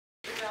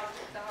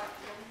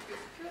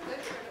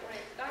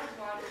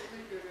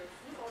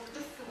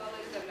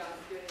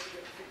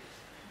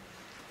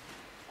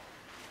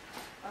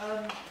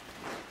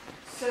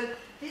So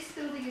this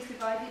building is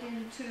divided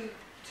into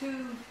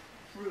two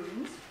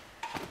rooms.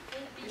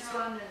 This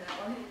one and that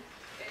one.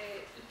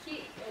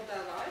 İki oda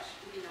var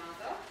bu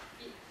binada.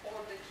 Bir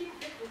oradaki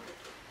ve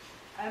buradaki.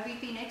 And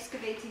we've been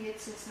excavating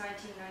it since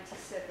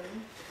 1997.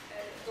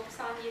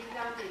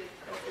 97'den beri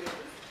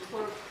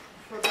kazıyoruz.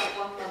 For about 1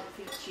 month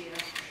each year.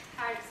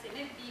 Her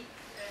sene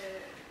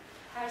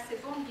her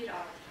sezon bir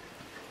ay.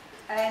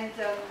 And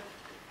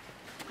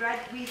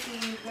we've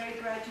been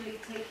very gradually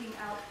taking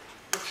out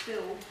the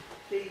fill,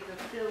 the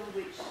fill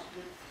which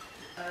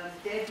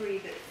debris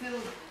that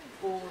filled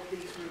all of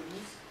these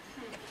rooms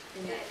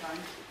in that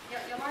time.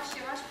 Yavaş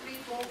yavaş burayı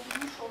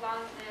doldurmuş olan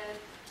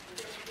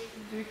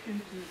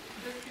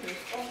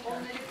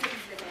onları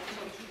temizlemeye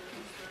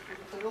çalışıyoruz.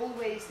 But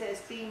always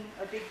there's been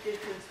a big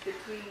difference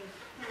between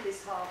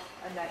this half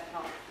and that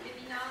half.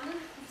 Ve binanın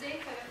kuzey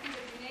tarafı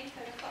ve güney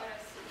tarafı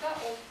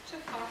arasında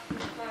oldukça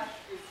farklılıklar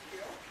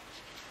gözüküyor.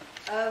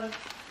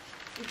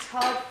 It's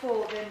hard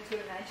for them to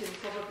imagine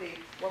probably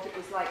what it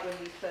was like when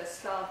we first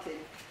started.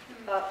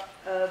 But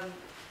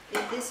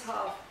in this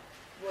half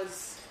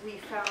we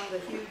found a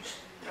huge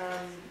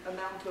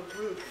amount of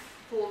roof,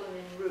 fallen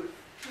in roof,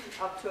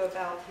 up to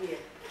about here.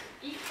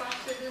 İlk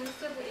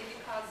başladığımızda bu evi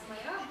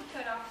kazmaya bu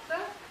tarafta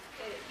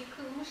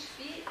yıkılmış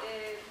bir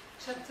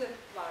çatı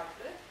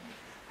vardı.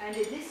 And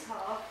in this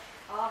half,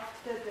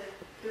 after the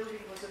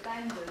building was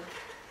abandoned,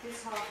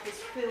 this half was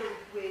filled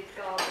with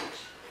garbage.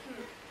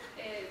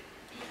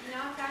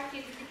 Bina terk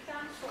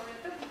edildikten sonra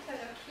da bu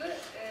tarafı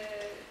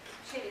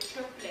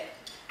çöple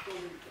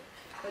doluydu.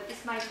 But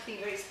this might have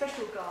been very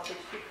special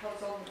garbage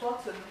because on the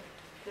bottom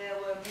there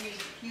were many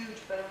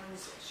huge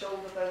bones,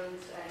 shoulder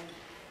bones and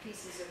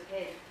pieces of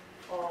head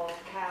of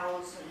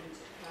cows and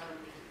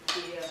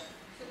deer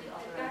and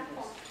other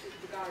animals.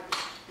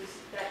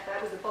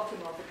 That was the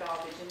bottom of the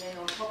garbage, and then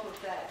on top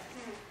of that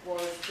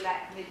was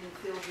black midden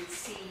filled with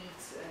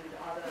seeds and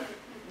other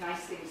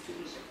nice things to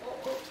eat.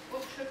 O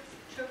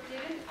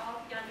çöplerin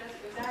yani biraz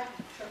özel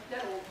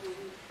çöpler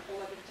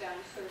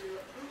olabileceğini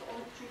söylüyoruz.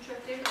 Çünkü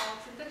çöplerin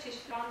altında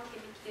çeşitli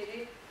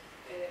kemikleri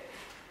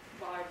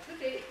vardı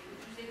ve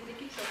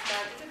üzerindeki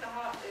çöplerde de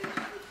daha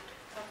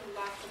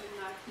tahıllar,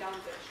 sabunlar falan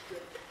da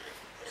çıkıyor.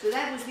 So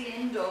that was the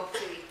end of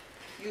the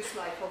use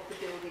life of the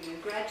building,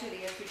 and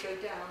gradually as we go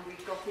down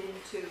we got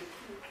into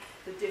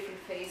the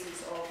different phases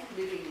of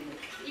living in it.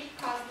 İlk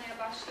kazmaya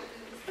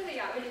başladığımızda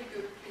da öyle bir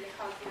görüntüyle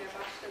kazmaya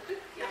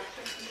başladık. Yani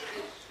çöplük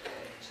bir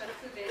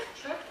çatı ve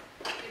çöp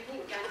ve bu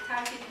yani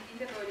terk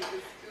edildiğinde böyle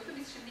gözüküyordu.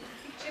 Biz şimdi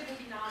gittikçe bu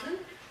binanın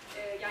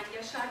yani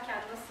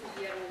yaşarken nasıl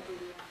bir yer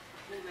olduğunu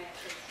bulmaya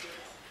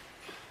çalışıyoruz.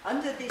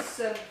 Under this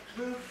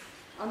roof,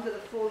 under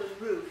the fallen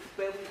roof,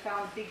 where we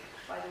found big,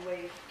 by the way,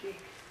 big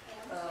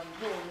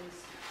horns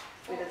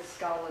with a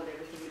skull and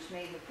everything, which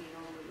may have been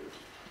on the roof.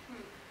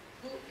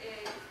 Bu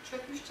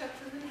çökmüş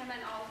çatının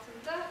hemen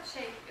altında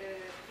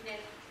yine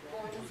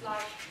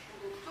boynuzlar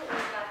bulundu. O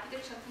belki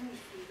de çatının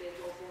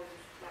üstündeydi o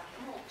boynuzlar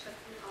ama o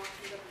çatının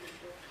altında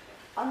bulundu.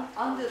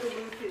 Under the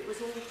roof it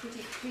was all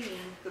pretty clean.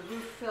 The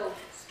roof fell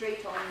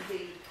straight on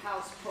the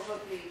house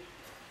probably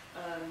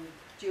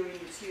during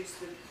its use.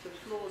 The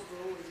floors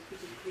were always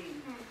pretty clean.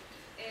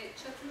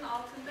 Çatının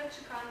altında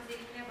çıkan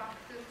zeminine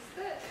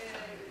baktığımızda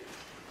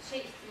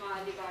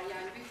ihtimali var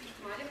yani büyük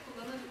ihtimalle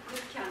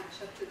kullanılırken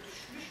çatı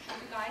düşmüş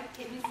çünkü gayet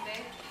temiz ve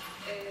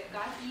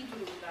gayet iyi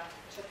durumda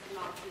çatının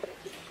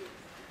altındaki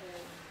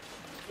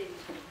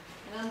zemin.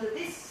 And under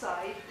this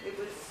side it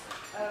was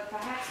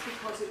perhaps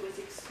because it was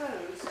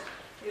exposed,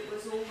 it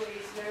was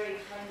always very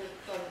kind of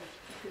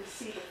you can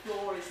see the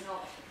floor is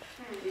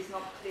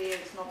not clear,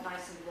 it's not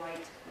nice and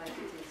white like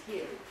it is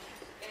here.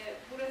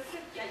 Burası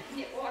yani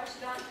yine o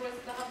açıdan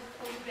burası daha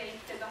koyu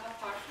renkte daha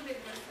farklı ve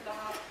burası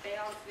daha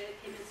beyaz ve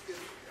temiz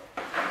gözüküyor.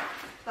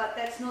 But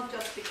that's not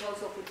just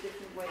because of the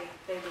different way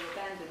they were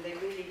abandoned. They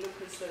really look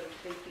as though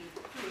they've been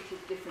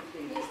treated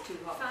differently as two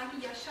halves. Sanki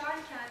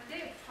yaşarken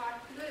de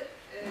farklı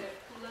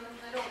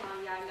kullanımları olan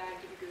yerler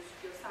gibi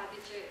gözüküyor.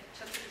 Sadece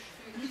çatı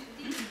düştüğü için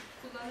değil,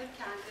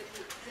 kullanırken de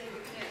bu kuzey ve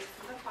güney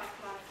arasında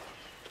farklar var.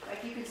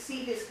 Like you can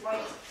see this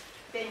white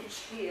bench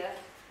here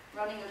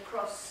running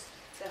across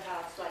the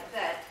house like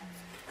that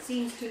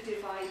seems to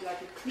divide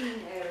like a clean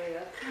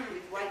area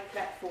with white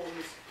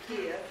platforms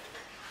here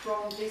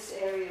from this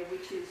area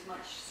which is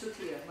much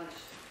sootier,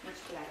 much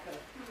blacker.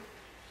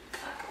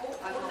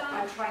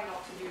 I'm trying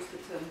not to use the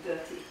term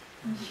dirty.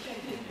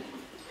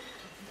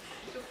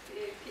 Çok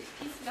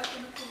pis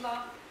lafını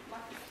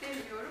kullanmak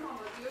istemiyorum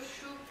ama diyor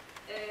şu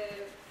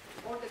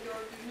orada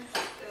gördüğünüz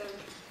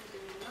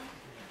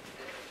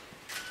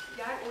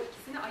yer o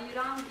ikisini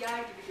ayıran yer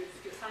gibi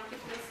gözüküyor. Sanki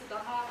burası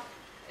daha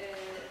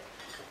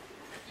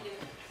yine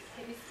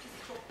temiz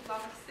pis çok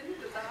kullanmak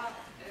istemiyorum da daha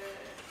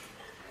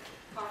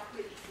farklı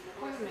ikisini.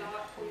 Burası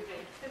daha koyu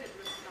renkte ve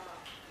burası daha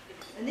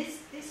temiz. And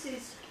this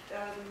is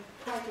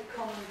quite a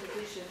common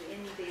division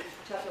in the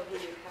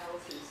Catalhöyük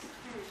houses.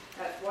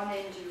 At one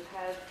end you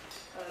have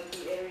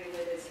the area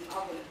where there's an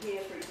oven.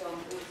 Here, for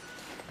example,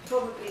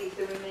 probably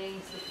the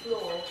remains the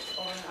floor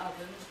of an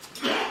oven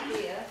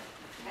here,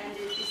 and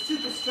the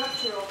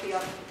superstructure of the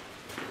oven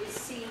is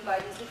seen by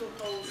these little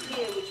holes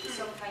here, which is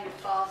some kind of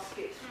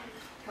basket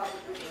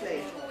covered with clay.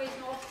 It's always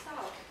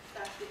north-south,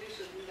 that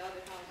division in the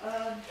other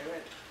house.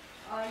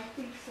 I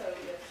think so,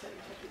 yes. I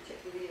have to check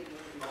with Ian.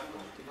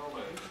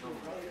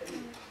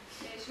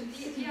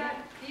 Şimdi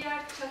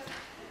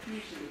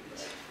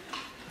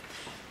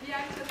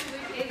diğer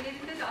çatıların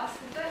evlerinde de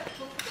aslında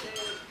çok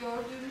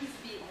gördüğümüz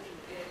bir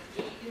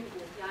eğilim bu.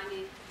 Yani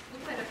bu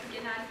tarafı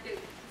genellikle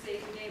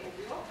kuzey-güney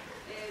oluyor.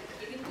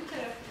 Evin bu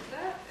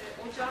tarafında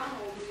ocağın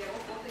olduğu yer,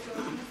 orada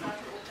gördüğümüz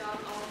zaten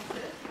ocağın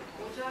altı,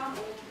 ocağın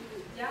olduğu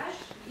yer,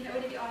 yine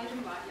öyle bir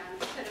ayrım var. Yani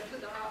bu tarafı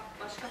daha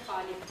başka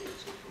faaliyetler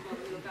için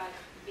kullanılıyor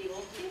belki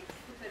ki,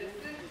 bu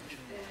tarafı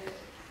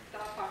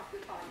daha farklı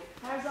faaliyet.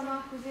 Her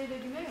zaman kuzey ve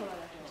güney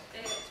olarak mı?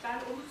 Ben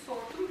onu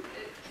sordum,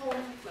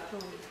 çoğunlukla.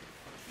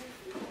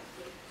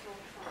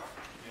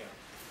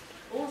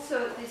 Also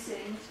at this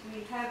end,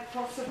 we have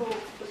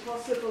the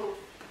possible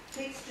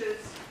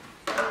fixtures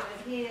over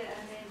here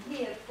and then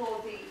here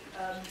for the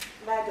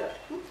ladder.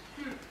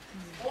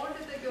 Orada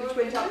da Which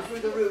went up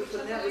through the roof,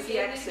 and that was the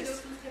access.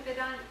 biliyorsunuz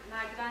tepeden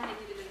merdivenle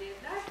girilen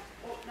evler,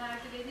 o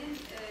merdivenin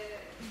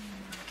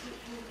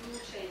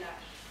durduğu şeyler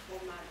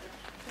onlarda.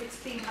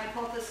 It's been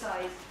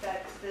hypothesized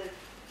that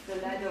the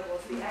ladder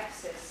was the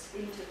access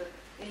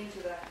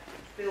into the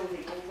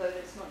building, although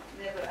that's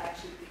never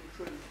actually been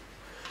proved.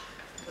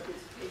 But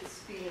it's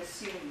been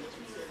assumed that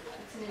it's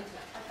an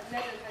A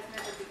ladder has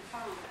never been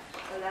found.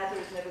 A ladder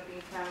has never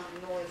been found,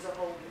 nor is a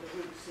hole in the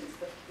roof, since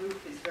the roof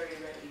is very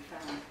rarely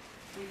found.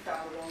 We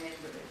found the wrong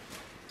end of it.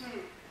 So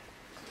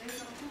there's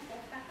no proof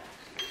of that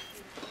actually.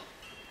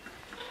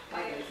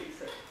 I don't think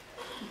so.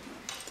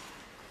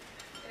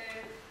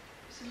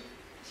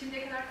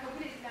 Şimdiye kadar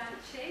kabul edilen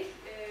şey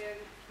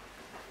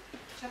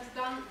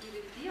çatıdan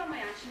girildiği ama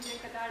yani şimdiye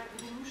kadar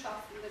bulunmuş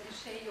aslında bir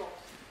şey yok.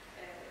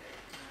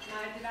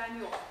 Merdiven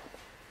yok.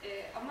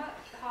 Ama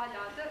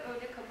hala da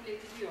öyle kabul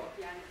ediliyor.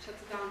 Yani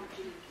çatıdan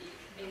girildiği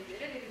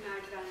evlere ve bir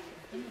merdivenle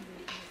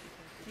girildiği.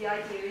 The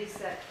idea is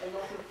that a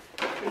lot of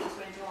things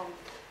went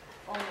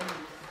on the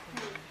roof,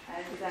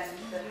 and then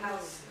the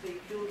house, the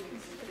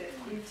buildings, the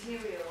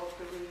interior of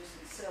the rooms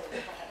themselves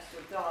perhaps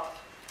were dark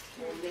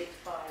or lit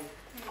by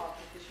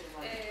artificial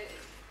light.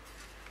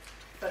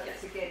 But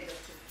it's again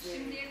just a really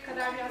Şimdiye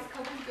kadar biraz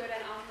kabul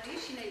gören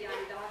anlayış yine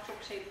yani daha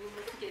çok şey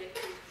bulunması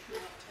gerektiğini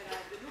düşünüyor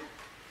herhalde bu.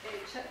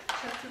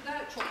 Çatıda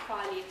çok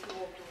faaliyetin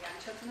olduğu, yani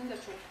çatının da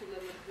çok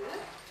kullanıldığı,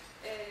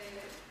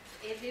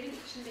 evlerin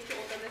içindeki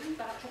odaların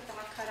çok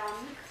daha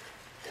karanlık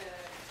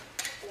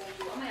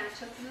olduğu ama yani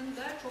çatının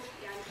da çok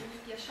yani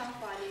günlük yaşam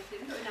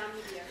faaliyetlerinde önemli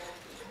bir yer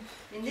olduğu.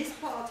 In this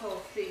part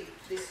of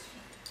this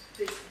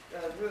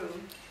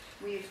room,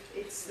 we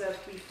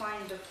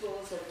find the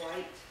floors are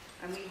white,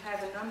 and we have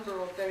a number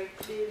of very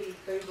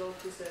well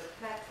preserved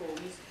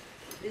platforms.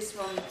 This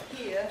one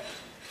here,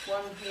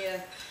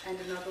 and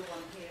another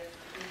one here,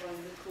 and one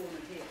in the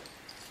corner here.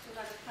 So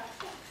that's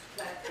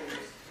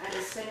platforms, and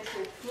a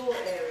central floor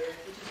area,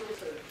 which is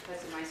also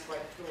has a nice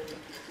white floor.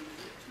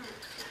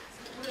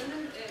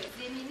 Buranın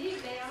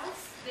zemini beyaz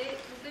ve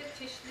burada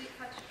çeşitli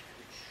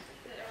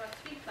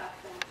three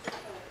platforms.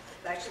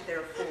 Actually, there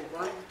are 4.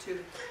 1,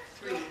 2,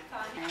 3.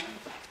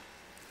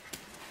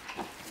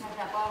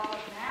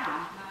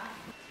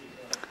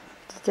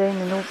 Today in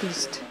the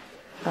northeast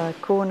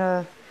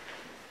corner,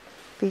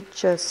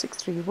 feature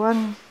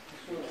 631,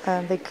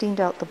 they cleaned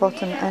out the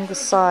bottom and the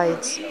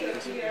sides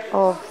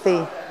of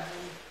the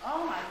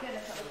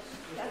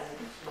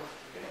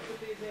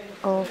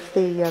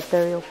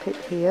burial pit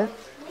here,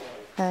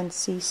 and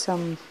see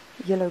some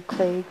yellow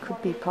clay,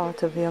 could be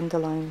part of the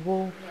underlying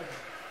wall,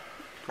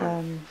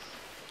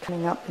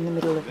 coming up in the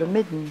middle of the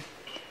midden.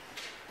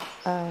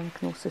 You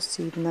can also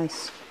see the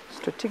nice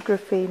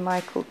stratigraphy.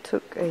 Michael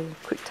took a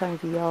QuickTime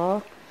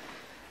VR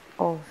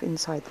of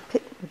inside the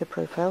pit with the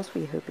profiles.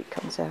 We hope it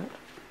comes out.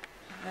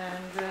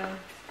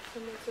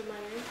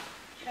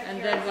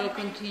 And then we'll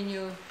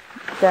continue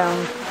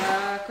Down.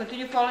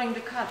 continue following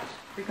the cut,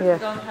 because Yeah. we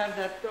don't have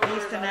that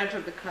eastern edge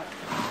of the cut,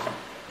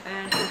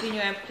 and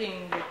continue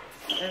emptying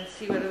it and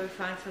see whether we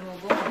find some more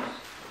bones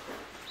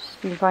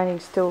She's been finding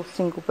still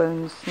single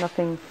bones,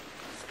 nothing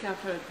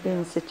scattered.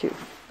 in situ.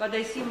 But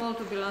they seem all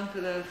to belong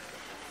to the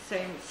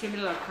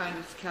similar kind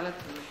of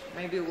skeleton,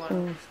 maybe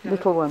one skeleton.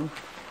 Little one.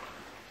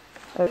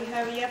 We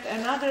have yet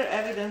another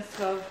evidence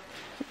of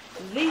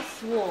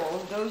this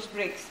wall, those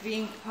bricks,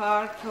 being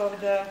part of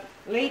the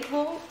late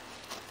wall,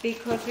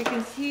 because we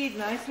can see it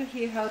nicely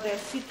here how they're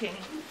sitting.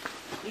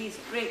 These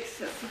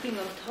bricks are sitting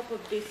on top of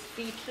this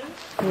feature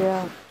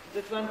Yeah.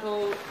 that went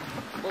all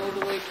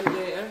the way to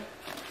there.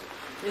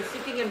 They're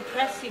sitting and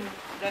pressing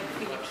that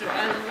feature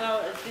as well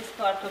as this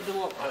part of the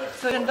wall.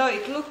 So even though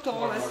it looked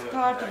all as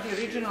part of the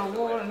original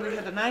wall and we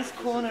had a nice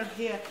corner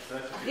here,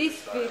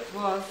 this bit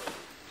was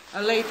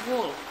a late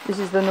wall. This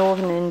is the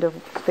northern end of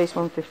Space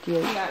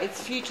 158. Yeah,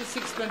 it's feature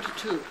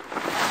 622.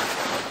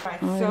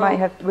 Right, We might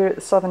have. We're at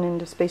the southern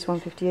end of Space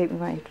 158. We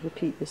might have to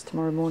repeat this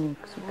tomorrow morning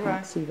because we can't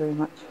Right. see very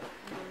much.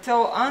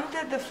 So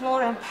under the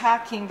floor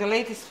unpacking, the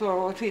latest floor,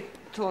 what we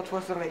thought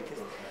was the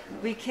latest,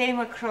 we came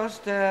across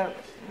the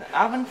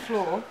oven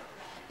floor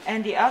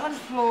and the oven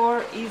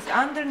floor is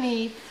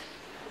underneath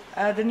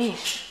the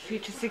niche,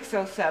 feature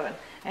 607,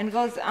 and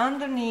goes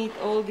underneath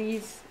all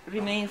these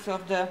remains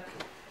of the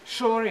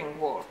shoring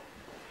wall.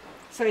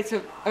 So it's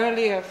an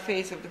earlier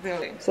phase of the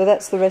building. So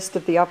that's the rest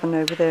of the oven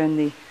over there in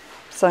the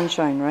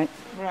sunshine, right?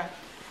 Right.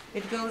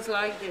 It goes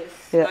like this,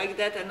 Yeah. like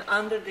that, and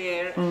under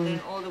there, and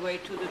then all the way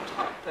to the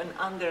top and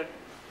under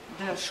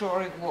the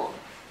shoring wall.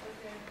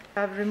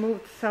 I've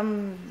removed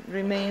some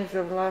remains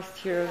of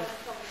last year's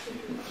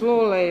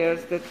floor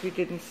layers that we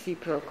didn't see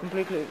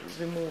completely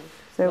removed.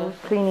 So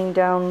we're cleaning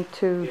down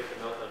to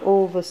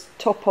all the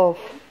top of,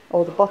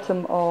 or the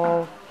bottom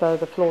of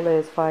the floor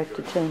layers 5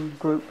 to 10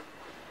 group.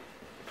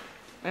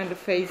 And the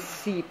phase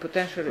C,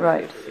 potentially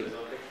Right. phase C.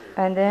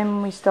 And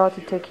then we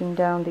started taking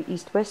down the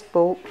east-west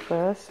bulk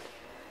first,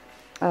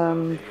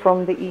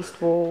 from the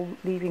east wall,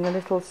 leaving a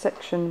little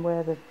section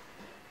where the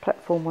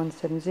platform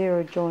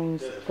 170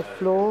 joins the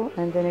floor,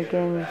 and then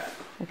again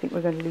I think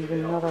we're going to leave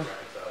another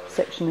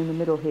section in the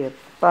middle here,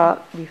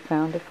 but we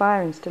found a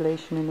fire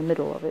installation in the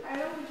middle of it.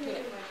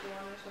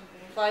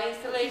 Fire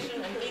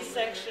installation, and this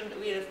section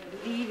we are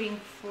leaving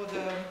for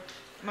the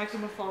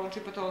micromorphology,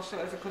 but also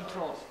as a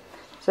control.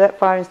 So that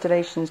fire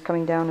installation is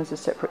coming down as a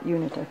separate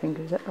unit, I think,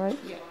 is that right?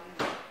 Yeah.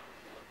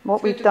 What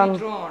It's we've going to done, be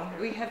drawn.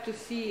 We have to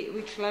see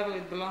which level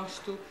it belongs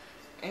to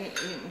and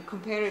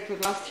compare it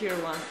with last year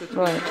ones that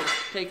we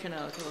have taken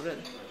out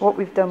already. what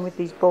we've done with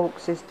these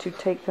bulks is to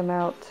take them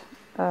out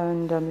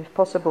and, if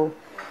possible,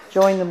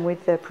 join them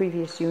with their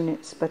previous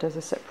units, but as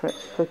a separate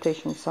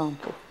flotation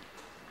sample.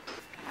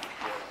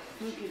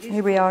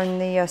 Here we are in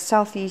the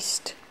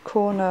southeast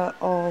corner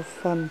of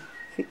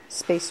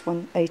space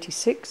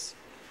 186.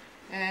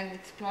 And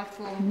it's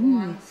platform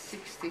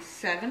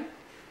 167.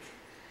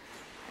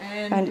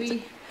 And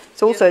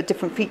it's also a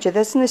different feature.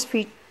 Doesn't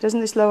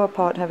this lower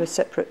part have a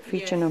separate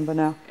feature number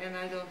now? And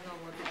I don't know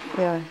what it is.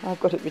 Yeah, I've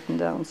got it written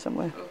down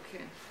somewhere.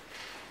 Okay.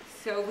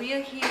 So we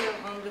are here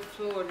on the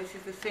floor. This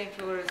is the same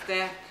floor as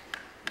that.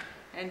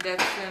 And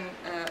that's an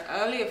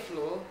earlier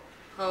floor.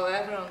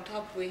 However, on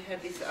top we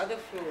had this other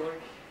floor.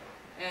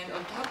 And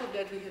on top of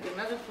that we had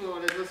another floor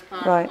that was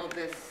part of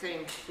the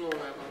same floor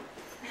level.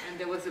 And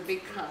there was a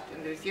big cut.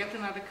 And there's yet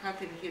another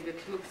cut in here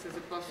that looks as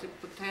a possible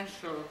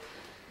potential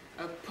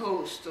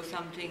post or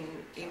something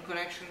in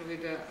connection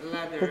with the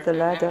ladder. With the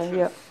ladder,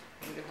 yeah.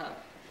 In the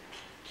hut.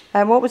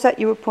 And what was that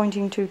you were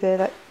pointing to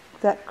there,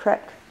 that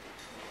crack?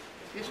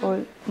 This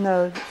one? Or,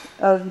 no,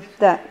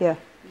 that, yeah.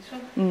 This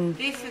one?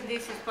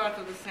 This is part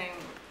of the same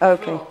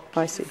Okay, floor.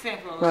 I see. The same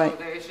floor Right.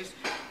 there. It's just,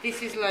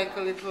 this is like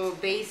a little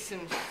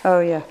basin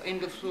in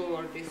the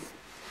floor, this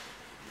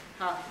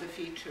half the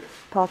feature.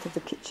 Part of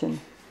the kitchen.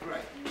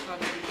 Right,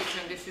 part of the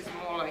kitchen. This is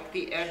more like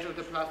the edge of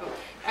the platform.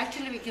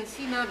 Actually, we can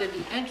see now that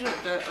the edge of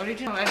the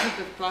original edge of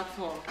the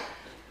platform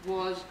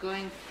was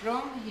going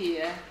from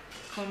here,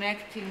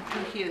 connecting to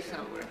here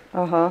somewhere.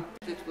 Uh-huh.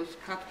 It was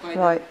cut by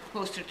the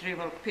post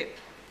retrieval pit.